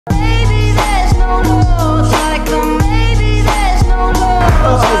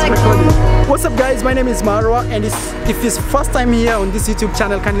What's up guys, my name is Marwa, and if it's first time here on this YouTube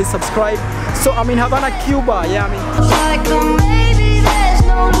channel, kindly subscribe. So I'm in Havana, Cuba. Yeah, like the maybe there's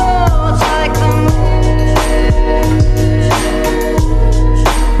no more, like the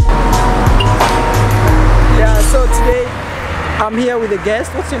yeah, so today I'm here with a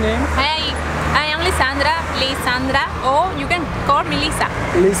guest. What's your name? Hey, I am Lisandra, or you can call me Lisa.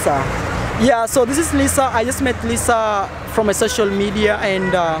 Lisa. Yeah, so this is Lisa. I just met Lisa from a social media,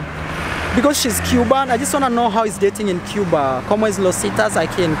 and because she's Cuban, I just want to know how it's dating in Cuba. ¿Cómo es los citas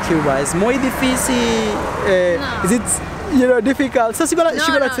aquí en Cuba? ¿Es muy difícil? No. Is it, difficult? So she's gonna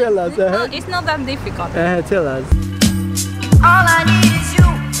tell us. It's not that difficult. Tell us. all I need is you,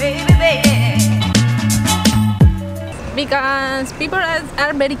 baby, baby. Because people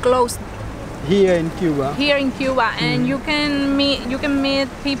are very close Here in Cuba. and you can meet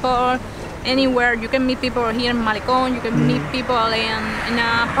people anywhere. You can meet people here in Malecón. You can meet people in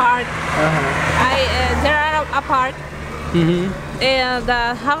a park. There are a park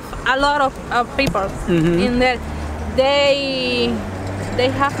that have a lot of people in there. They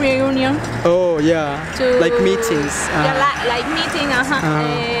have reunion. Oh yeah. Like meetings. Yeah, like meeting.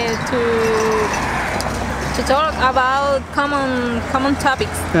 To talk about common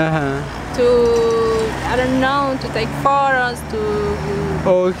topics. To, I don't know, to take photos,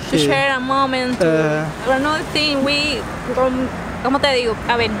 to share a moment, another thing. ¿Cómo te digo?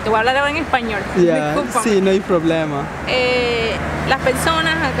 A ver, te voy a hablar ahora en español. Disculpa. Sí, no hay problema. Las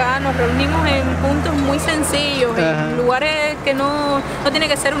personas acá nos reunimos en puntos muy sencillos, en lugares que no tiene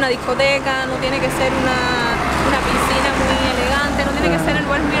que ser una discoteca, no tiene que ser una piscina muy elegante, no tiene que ser en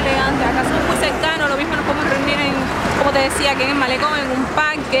lugares muy elegantes. Acá somos muy cercanos, lo mismo nos podemos reunir en, como te decía, aquí en Malecón, en un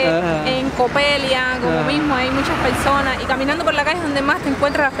parque, en Copelia, como mismo hay muchas personas, y caminando por la calle es donde más te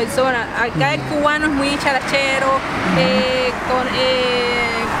encuentras las personas. Acá el cubano es muy charachero,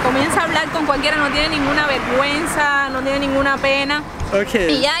 comienza a hablar con cualquiera, no tiene ninguna vergüenza, no tiene ninguna pena.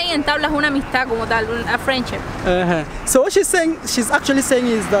 Y ya ahí entablas una amistad como tal, a friendship. So what she's actually saying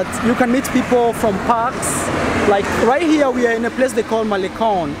is that you can meet people from parks. Like right here we are in a place they call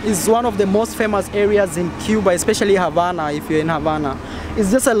Malecón. It's one of the most famous areas in Cuba, especially Havana, if you're in Havana. It's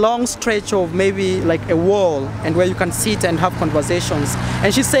just a long stretch of maybe like a wall, and where you can sit and have conversations.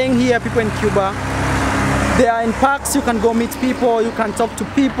 And she's saying here people in Cuba, they are in parks, you can go meet people, you can talk to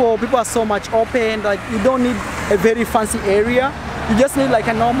people. People are so much open, like you don't need a very fancy area. You just need like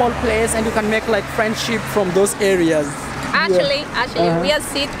a normal place, and you can make like friendship from those areas. Actually, we are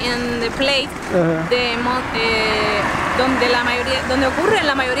sitting in the place donde ocurren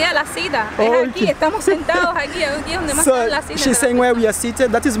la mayoría de las citas. Es aquí, estamos sentados aquí donde más están las citas. She's saying where we are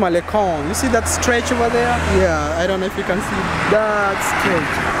seated, that is Malecón. You see that stretch over there? Yeah, I don't know if you can see that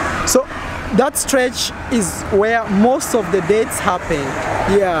stretch. So that stretch is where most of the dates happen.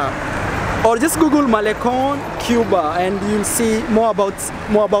 Yeah. Or just Google Malecón, Cuba, and you'll see more about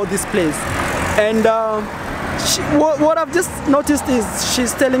this place. And what I've just noticed is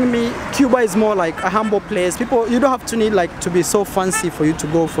she's telling me Cuba is more like a humble place. People, you don't have to need like to be so fancy for you to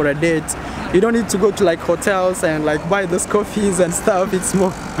go for a date. You don't need to go to like hotels and like buy those coffees and stuff. It's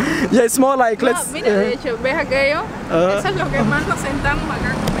more, yeah, it's more like let's. Mira, de hecho, ves aquello. Eso es lo que más nos sentamos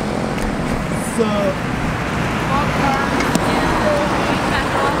acá.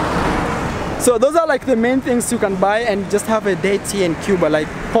 So those are like the main things you can buy and just have a date here in Cuba, like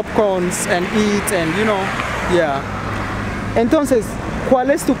popcorns and eat and you know, yeah. Entonces,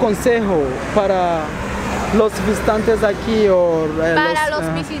 ¿cuál es tu consejo para los visitantes aquí para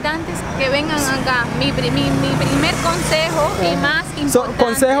los visitantes que vengan acá? Mi primer consejo y más importante. So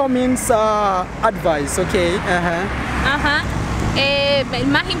consejo means advice, okay? El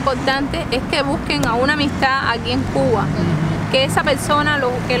más importante es que busquen a una amistad aquí en Cuba. Que esa persona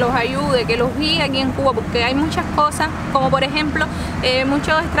que los ayude, que los guíe aquí en Cuba, porque hay muchas cosas, como por ejemplo,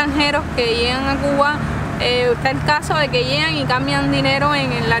 muchos extranjeros que llegan a Cuba, está el caso de que llegan y cambian dinero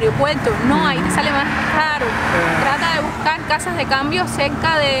en el aeropuerto. No, ahí te sale más caro. Trata de buscar casas de cambio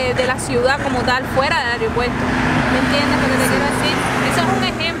cerca de la ciudad como tal, fuera del aeropuerto. ¿Me entiendes lo que te quiero decir? Eso es un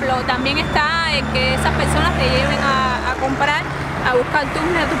ejemplo. También está que esas personas te lleven a comprar, a buscar tu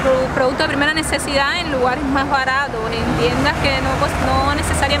producto de primera necesidad en lugares más baratos, en tiendas que no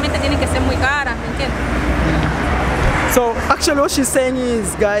necesariamente tienen que ser muy caras, ¿me entiendes? So actually what she's saying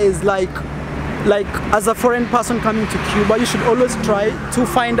is, guys, like as a foreign person coming to Cuba, you should always try to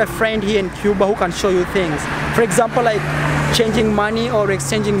find a friend here in Cuba who can show you things. For example, like changing money or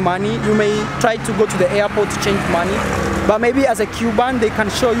exchanging money. You may try to go to the airport to change money, but maybe as a Cuban they can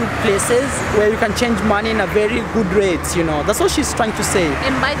show you places where you can change money in a very good rate, you know. That's what she's trying to say.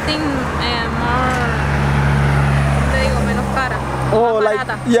 Inviting more, menos cara. Oh, like,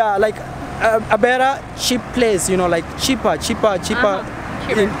 yeah, like a better cheap place, you know, like cheaper. Cheaper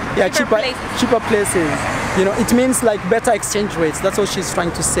Cheaper places. You know, it means like better exchange rates. That's what she's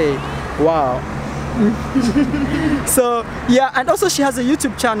trying to say. Wow. So yeah, and also she has a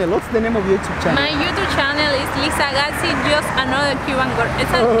YouTube channel. What's the name of your YouTube channel? My YouTube channel is Lisa Garci, just another Cuban girl.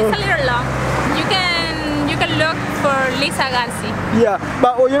 It's a little long. You can look for Lisa Garci. Yeah,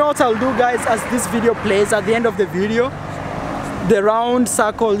 but you know what I'll do, guys, as this video plays at the end of the video, the round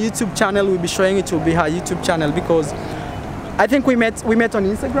circle YouTube channel will be showing. It will be her YouTube channel, because I think we met on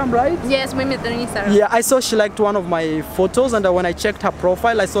Instagram, right? Yes, we met on Instagram. Yeah, I saw she liked one of my photos, and when I checked her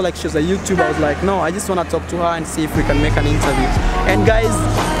profile, I saw like she's a YouTuber. I was like, no, I just want to talk to her and see if we can make an interview. And guys,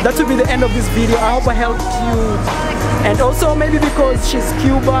 that will be the end of this video. I hope I helped you. And also, maybe because she's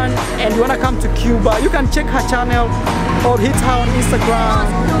Cuban and you want to come to Cuba, you can check her channel or hit her on Instagram.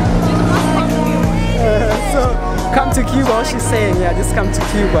 So come to Cuba, what she's saying, yeah, just come to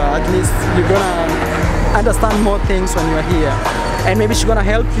Cuba. At least you're gonna understand more things when you're here, and maybe she's gonna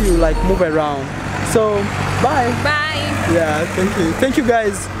help you like move around. So bye. Yeah, thank you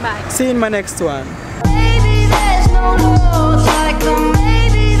guys. Bye. See you in my next one. Baby, there's no love like the